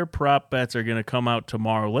player prop bets are going to come out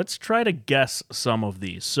tomorrow. Let's try to guess some of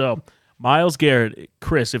these. So Myles Garrett,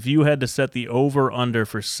 Chris, if you had to set the over-under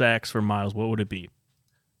for sacks for Myles, what would it be?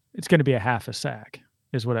 It's going to be a half a sack,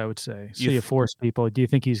 is what I would say. So you force people. Do you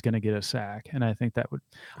think he's going to get a sack? And I think that would.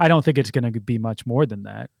 I don't think it's going to be much more than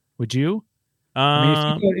that. Would you?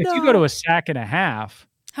 I mean, if you go to a sack and a half,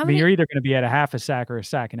 How I many? mean, you're either going to be at a half a sack or a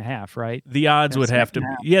sack and a half, right? The odds would That's have to,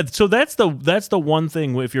 half. yeah. So that's the one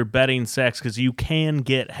thing if you're betting sacks because you can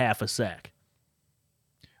get half a sack.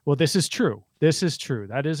 Well, this is true. This is true.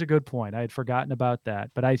 That is a good point. I had forgotten about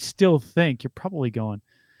that, but I still think you're probably going,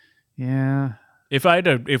 yeah.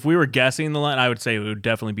 If we were guessing the line, I would say it would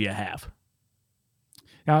definitely be a half.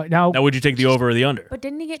 Now, Now, would you take the over or the under? But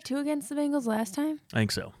didn't he get 2 against the Bengals last time? I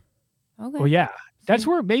think so. Okay. well, yeah, that's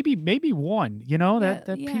where maybe one. You know that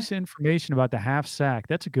Yeah. piece of information about the half sack.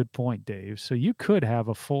 That's a good point, Dave. So you could have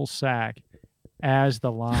a full sack as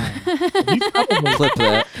the line. You probably- Clip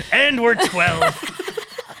that. And we're 12.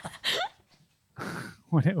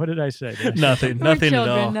 What did I say? Nothing. We're Nothing at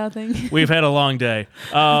children, all. nothing. We've had a long day.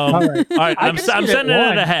 All right. All right. I I'm can see sending that it at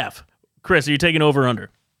one. a half. Chris, are you taking over or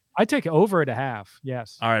under? I take over at a half.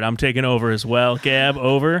 Yes. All right. I'm taking over as well. Gab,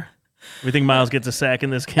 over. We think Miles gets a sack in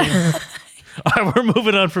this game. All right. We're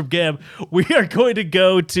moving on from Gab. We are going to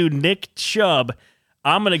go to Nick Chubb.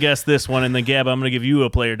 I'm going to guess this one, and then Gab, I'm going to give you a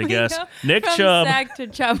player to guess. Nick From Chubb. sack to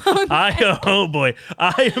Chubb. Oh boy.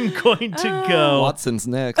 I am going to go Watson's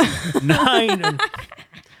next.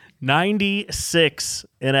 96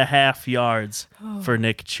 and a half yards for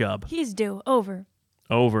Nick Chubb. He's due. Over.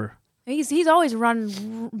 Over. He's always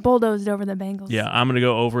run bulldozed over the Bengals. Yeah, I'm going to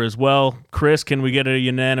go over as well. Chris, can we get a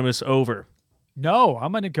unanimous over? No,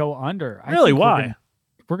 I'm going to go under. I Really? think Why?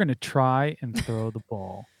 We're going to try and throw the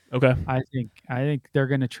ball. Okay. I think they're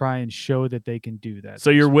going to try and show that they can do that. So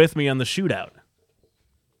you're with me on the shootout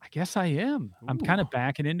I guess I am. I'm kind of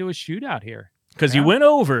backing into a shootout here. because you Yeah. went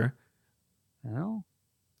over. Well,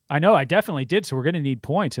 I know I definitely did. So we're going to need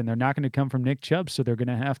points, and they're not going to come from Nick Chubb. So they're going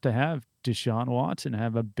to have Deshaun Watson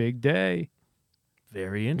have a big day.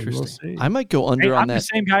 Very We'll interesting. see. I might go Hey, under I'm on the that.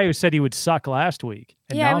 same guy who said he would suck last week.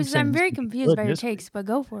 And Yeah, now I'm saying very he's gonna be confused good by your this week. takes, but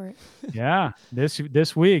go for it. Yeah,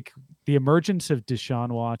 this week, the emergence of Deshaun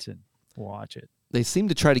Watson. Watch it. They seem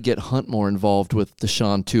to try to get Hunt more involved with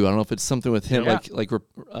Deshaun too. I don't know if it's something with him, Yeah. like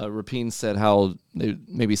Rapine said, how they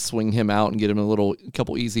maybe swing him out and get him a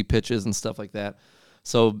couple easy pitches and stuff like that.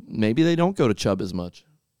 So maybe they don't go to Chubb as much.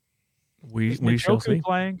 We Is shall Njoku see.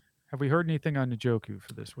 playing? Have we heard anything on Njoku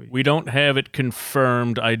for this week? We don't have it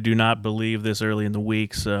confirmed. I do not believe this early in the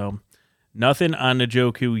week, so nothing on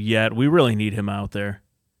Njoku yet. We really need him out there.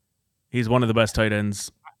 He's one of the best tight ends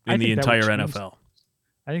I in the think that would entire change- NFL.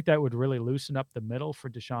 I think that would really loosen up the middle for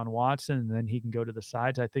Deshaun Watson, and then he can go to the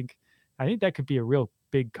sides. I think that could be a real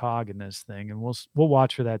big cog in this thing, and we'll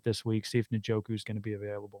watch for that this week. See if Njoku is going to be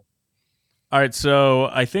available. All right, so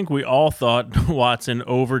I think we all thought Watson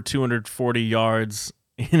over 240 yards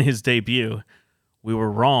in his debut. We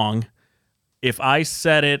were wrong. If I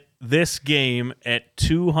set it this game at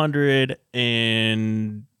 200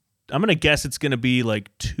 and I'm going to guess it's going to be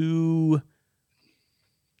like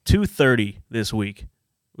 230 this week.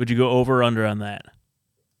 Would you go over or under on that?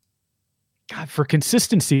 God, for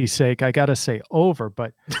consistency's sake, I got to say over,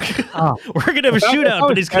 but We're going to have a shootout,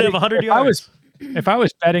 but he's going to have 100 yards. If I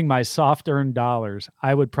was betting my soft earned dollars,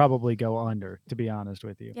 I would probably go under, to be honest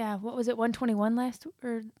with you. Yeah, what was it, 121 last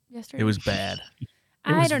or yesterday? It was bad.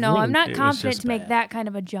 I don't know. I'm not it was confident just to make bad. that kind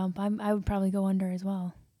of a jump. I would probably go under as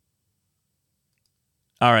well.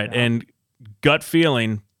 All right, Yeah. and gut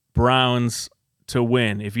feeling, Browns to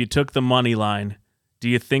win. If you took the money line, do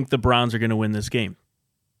you think the Browns are going to win this game?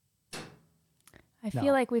 I No.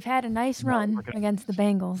 feel like we've had a nice No, run we're gonna- against the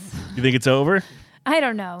Bengals. You think it's over? I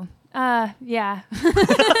don't know. Yeah.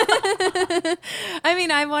 I mean,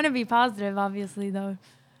 I want to be positive, obviously, though.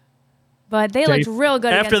 But they looked Dave, real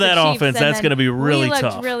good after against the that Chiefs, offense, and that's then gonna be really we looked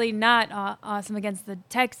tough. really not awesome against the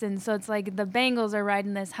Texans. So it's like the Bengals are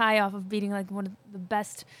riding this high off of beating like one of the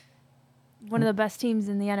best teams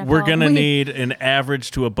in the NFL. We're going to need an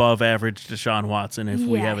average to above average Deshaun Watson if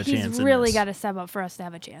we have a chance. He's really in got this. to step up for us to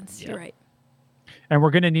have a chance. Yeah. You're right. And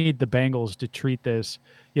we're going to need the Bengals to treat this,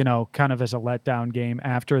 kind of as a letdown game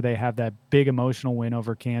after they have that big emotional win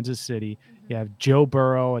over Kansas City. You have Joe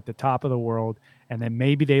Burrow at the top of the world, and then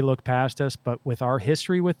maybe they look past us. But with our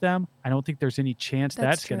history with them, I don't think there's any chance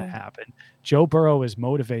That's that's going to true. happen. Joe Burrow is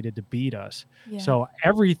motivated to beat us. Yeah. So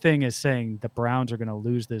everything is saying the Browns are going to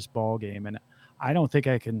lose this ball game. And I don't think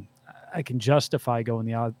I can justify going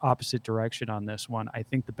the opposite direction on this one. I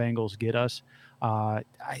think the Bengals get us. I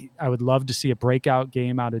would love to see a breakout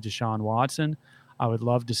game out of Deshaun Watson. I would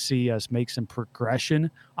love to see us make some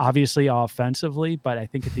progression, obviously offensively, but I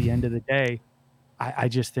think at the end of the day, I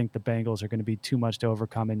just think the Bengals are going to be too much to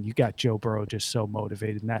overcome, and you got Joe Burrow just so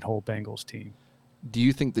motivated, and that whole Bengals team. Do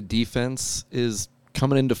you think the defense is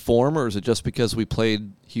coming into form, or is it just because we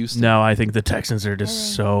played Houston? No, I think the Texans are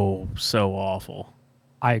just so awful.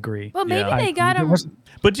 I agree. Well, maybe Yeah. they got There him. wasn't-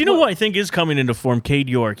 But do you know who I think is coming into form? Cade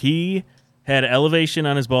York. He had elevation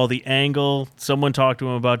on his ball, the angle. Someone talked to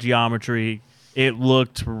him about geometry. It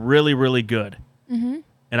looked really, really good. Mm-hmm.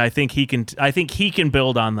 And I think he can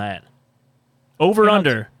build on that. Over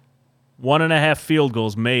under 1.5 field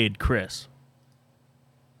goals made, Chris.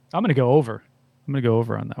 I'm going to go over. I'm going to go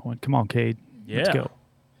over on that one. Come on, Cade. Let's Yeah. go.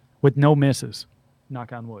 With no misses.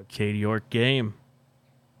 Knock on wood. Cade York game.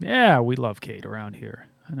 Yeah, we love Cade around here.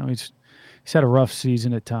 I know he's had a rough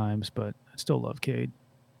season at times, but I still love Cade.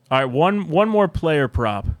 All right, one more player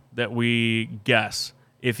prop that we guess.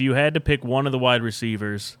 If you had to pick one of the wide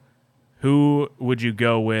receivers, who would you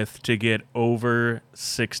go with to get over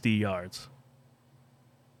 60 yards?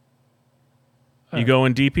 You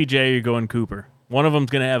going DPJ or you going Cooper? One of them's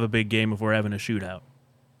going to have a big game if we're having a shootout.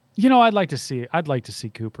 I'd like to see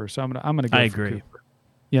Cooper, so I'm gonna go I for agree. Cooper.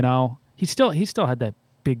 He still had that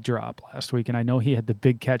big drop last week, and I know he had the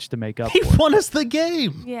big catch to make up He for it. won us the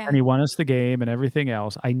game. Yeah. And he won us the game and everything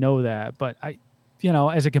else. I know that, but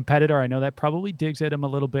as a competitor, I know that probably digs at him a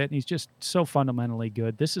little bit, and he's just so fundamentally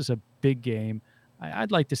good. This is a big game.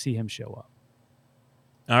 I'd like to see him show up.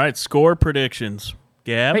 All right, score predictions.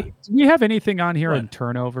 Gab? Hey, do we have anything on here What? on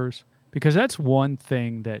turnovers? Because that's one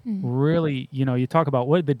thing that really, you talk about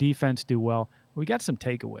what did the defense do well. We got some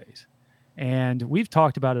takeaways. And we've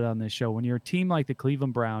talked about it on this show. When you're a team like the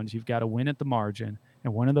Cleveland Browns, you've got to win at the margin.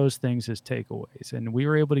 And one of those things is takeaways. And we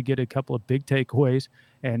were able to get a couple of big takeaways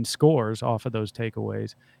and scores off of those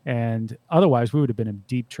takeaways. And otherwise, we would have been in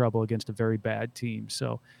deep trouble against a very bad team.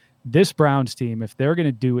 So this Browns team, if they're going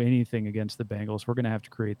to do anything against the Bengals, we're going to have to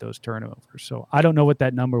create those turnovers. So I don't know what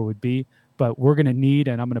that number would be, but we're going to need,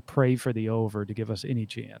 and I'm going to pray for the over to give us any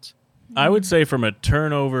chance. I would say from a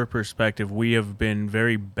turnover perspective, we have been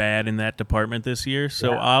very bad in that department this year.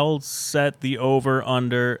 So I'll set the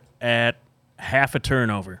over-under at half a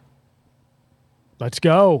turnover. Let's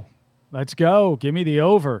go. Give me the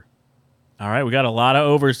over. All right, we got a lot of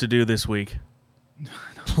overs to do this week. This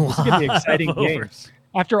is going to be exciting Of game. overs.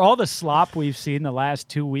 After all the slop we've seen the last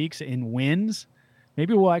 2 weeks in wins,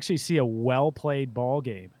 maybe we'll actually see a well-played ball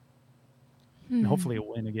game. And hopefully a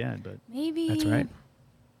win again. But Maybe. That's right.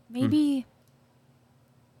 Maybe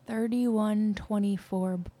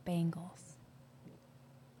 31-24 Bengals.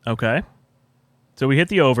 Okay. So we hit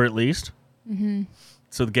the over at least. Mm-hmm.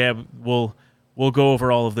 So Gab, we'll go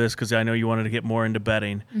over all of this because I know you wanted to get more into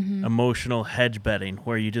betting. Mm-hmm. Emotional hedge betting,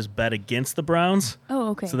 where you just bet against the Browns. Oh,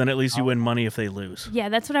 okay. So then at least you win money if they lose. Yeah,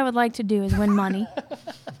 that's what I would like to do is win money.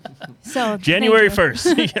 So January thank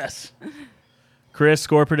you. 1st. Yes. Chris,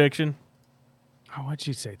 score prediction? oh, what'd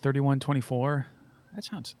you say? 31-24? That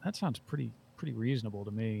sounds pretty reasonable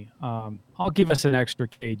to me. I'll give us an extra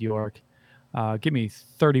Cade York. Give me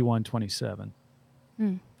 31-27.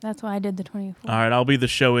 That's why I did the 24. All right, I'll be the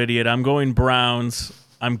show idiot. I'm going Browns.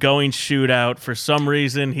 I'm going shootout. For some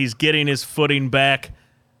reason, he's getting his footing back.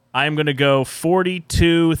 I'm going to go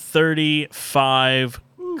 42-35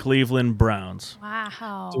 Cleveland Browns.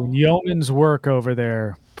 Wow. Doing yeoman's work over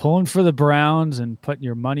there, pulling for the Browns and putting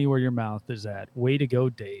your money where your mouth is at. Way to go,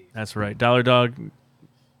 Dave. That's right. Dollar Dog.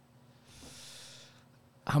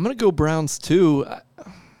 I'm going to go Browns too.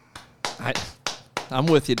 I'm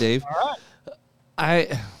with you, Dave. All right.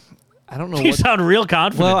 I don't know You what. sound real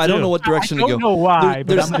confident. Well, I don't too. know what direction I to go. don't know why, but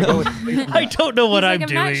There's I'm going to no- go with Cleveland. I don't know what He's I'm like,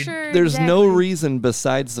 doing. not sure There's no exactly. reason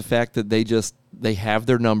besides the fact that they have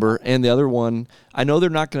their number. And the other one, I know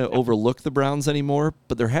they're not going to overlook the Browns anymore,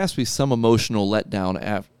 but there has to be some emotional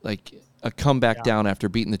letdown, like a comeback down after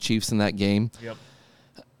beating the Chiefs in that game. Yep.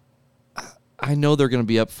 I know they're going to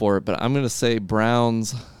be up for it, but I'm going to say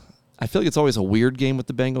Browns. I feel like it's always a weird game with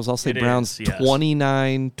the Bengals. I'll say It Browns is, yes.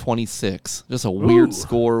 29-26. Just a weird Ooh.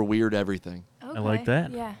 score, weird everything. Okay. like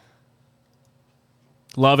that. Yeah.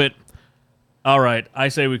 Love it. All right. I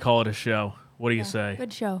say we call it a show. What do you Yeah. say?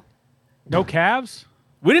 Good show. No Cavs?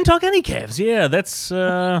 We didn't talk any Cavs. Yeah, that's...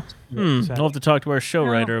 I'll sad. have to talk to our show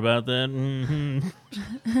No. writer about that.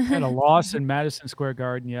 Mm-hmm. Had a loss in Madison Square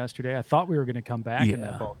Garden yesterday. I thought we were going to come back in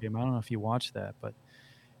Yeah. that ball game. I don't know if you watched that, but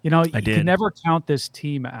you did. can never count this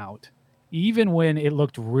team out. Even when it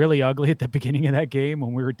looked really ugly at the beginning of that game,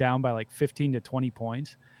 when we were down by like 15 to 20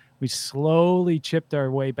 points, we slowly chipped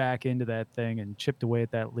our way back into that thing and chipped away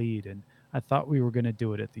at that lead. And I thought we were going to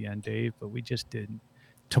do it at the end, Dave, but we just didn't.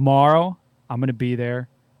 Tomorrow, I'm going to be there.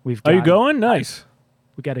 Are you going? Nice.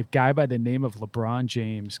 We got a guy by the name of LeBron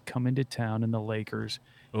James coming to town in the Lakers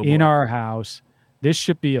Oh, in boy. our house. This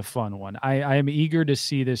should be a fun one. I am eager to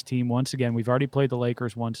see this team once again. We've already played the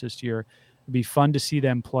Lakers once this year. It'd be fun to see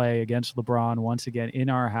them play against LeBron once again in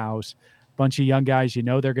our house. Bunch of young guys, they're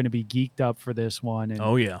going to be geeked up for this one. And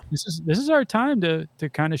Oh, yeah. this is our time to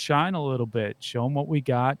kind of shine a little bit, show them what we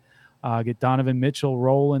got, get Donovan Mitchell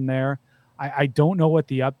rolling there. I don't know what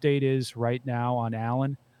the update is right now on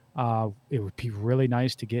Allen. It would be really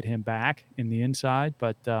nice to get him back in the inside,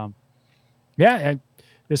 but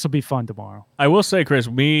this will be fun tomorrow. I will say, Chris,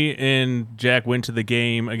 me and Jack went to the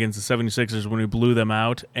game against the 76ers when we blew them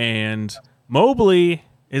out, and Mobley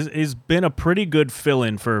is been a pretty good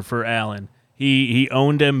fill-in for Allen. He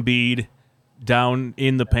owned Embiid down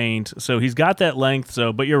in the paint, so he's got that length.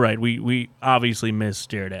 But you're right, we obviously miss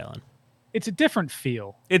Jared Allen. it's a different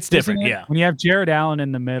feel. It's different, isn't it? yeah. When you have Jared Allen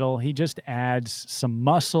in the middle, he just adds some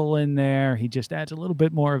muscle in there. He just adds a little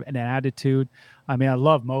bit more of an attitude. I mean, I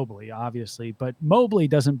love Mobley, obviously, but Mobley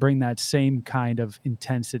doesn't bring that same kind of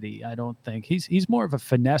intensity, I don't think. He's more of a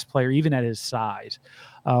finesse player, even at his size,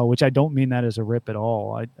 which I don't mean that as a rip at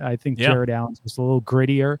all. I think Jared Allen's just a little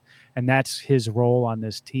grittier, and that's his role on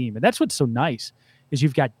this team. And that's what's so nice, is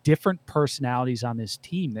you've got different personalities on this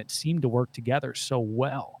team that seem to work together so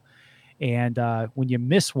well. And when you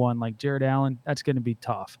miss one like Jared Allen, that's going to be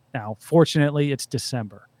tough. Now, fortunately, it's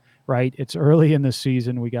December, right? It's early in the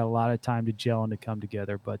season. We got a lot of time to gel and to come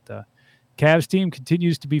together. But Cavs team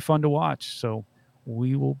continues to be fun to watch. So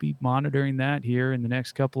we will be monitoring that here in the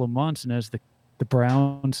next couple of months. And as the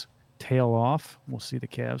Browns tail off, we'll see the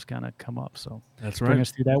Cavs kind of come up. So that's bring right.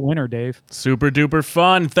 us through that winter, Dave. Super duper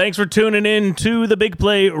fun. Thanks for tuning in to the Big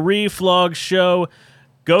Play Reflog Show.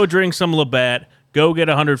 Go drink some Labatt. Go get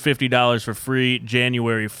 $150 for free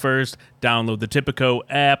January 1st. Download the Tipico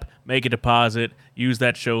app, make a deposit, use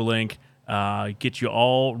that show link, get you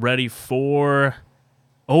all ready for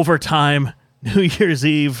overtime New Year's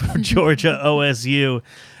Eve for Georgia OSU.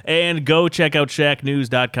 And go check out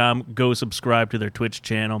shacknews.com. Go subscribe to their Twitch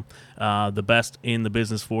channel, the best in the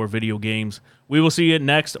business for video games. We will see you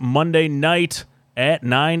next Monday night at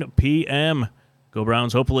 9 p.m. Go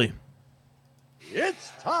Browns, hopefully.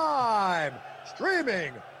 It's time!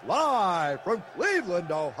 Streaming live from Cleveland,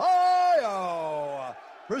 Ohio,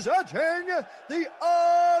 presenting the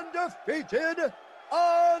undefeated,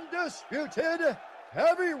 undisputed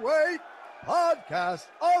heavyweight podcast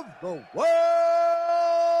of the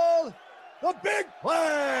world, the Big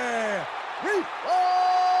Play Reflog